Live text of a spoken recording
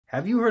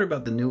Have you heard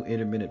about the new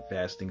intermittent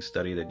fasting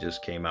study that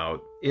just came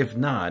out? If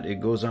not, it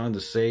goes on to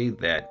say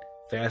that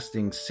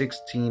fasting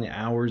 16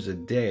 hours a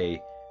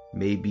day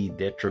may be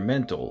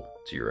detrimental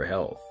to your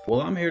health.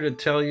 Well, I'm here to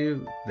tell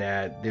you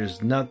that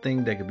there's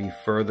nothing that could be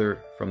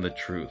further from the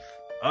truth.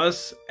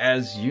 Us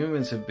as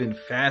humans have been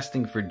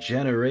fasting for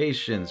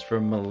generations,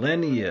 for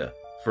millennia,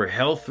 for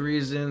health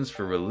reasons,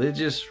 for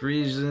religious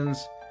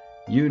reasons,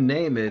 you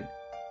name it,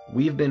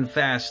 we've been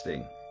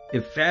fasting.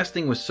 If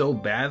fasting was so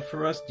bad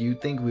for us, do you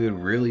think we would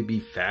really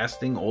be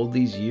fasting all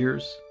these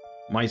years?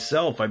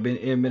 Myself, I've been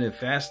intermittent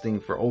fasting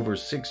for over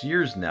 6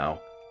 years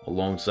now,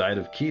 alongside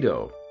of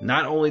keto.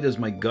 Not only does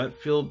my gut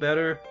feel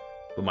better,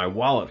 but my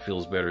wallet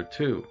feels better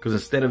too. Because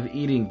instead of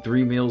eating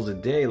 3 meals a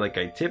day like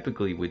I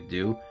typically would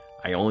do,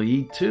 I only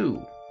eat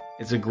 2.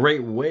 It's a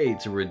great way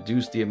to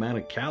reduce the amount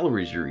of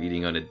calories you're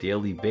eating on a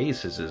daily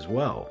basis as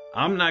well.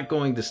 I'm not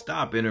going to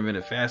stop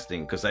intermittent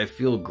fasting because I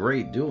feel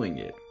great doing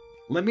it.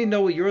 Let me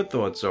know what your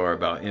thoughts are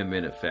about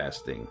intermittent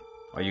fasting.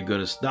 Are you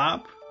going to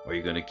stop or are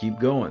you going to keep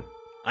going?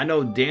 I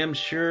know damn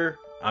sure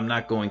I'm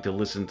not going to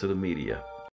listen to the media.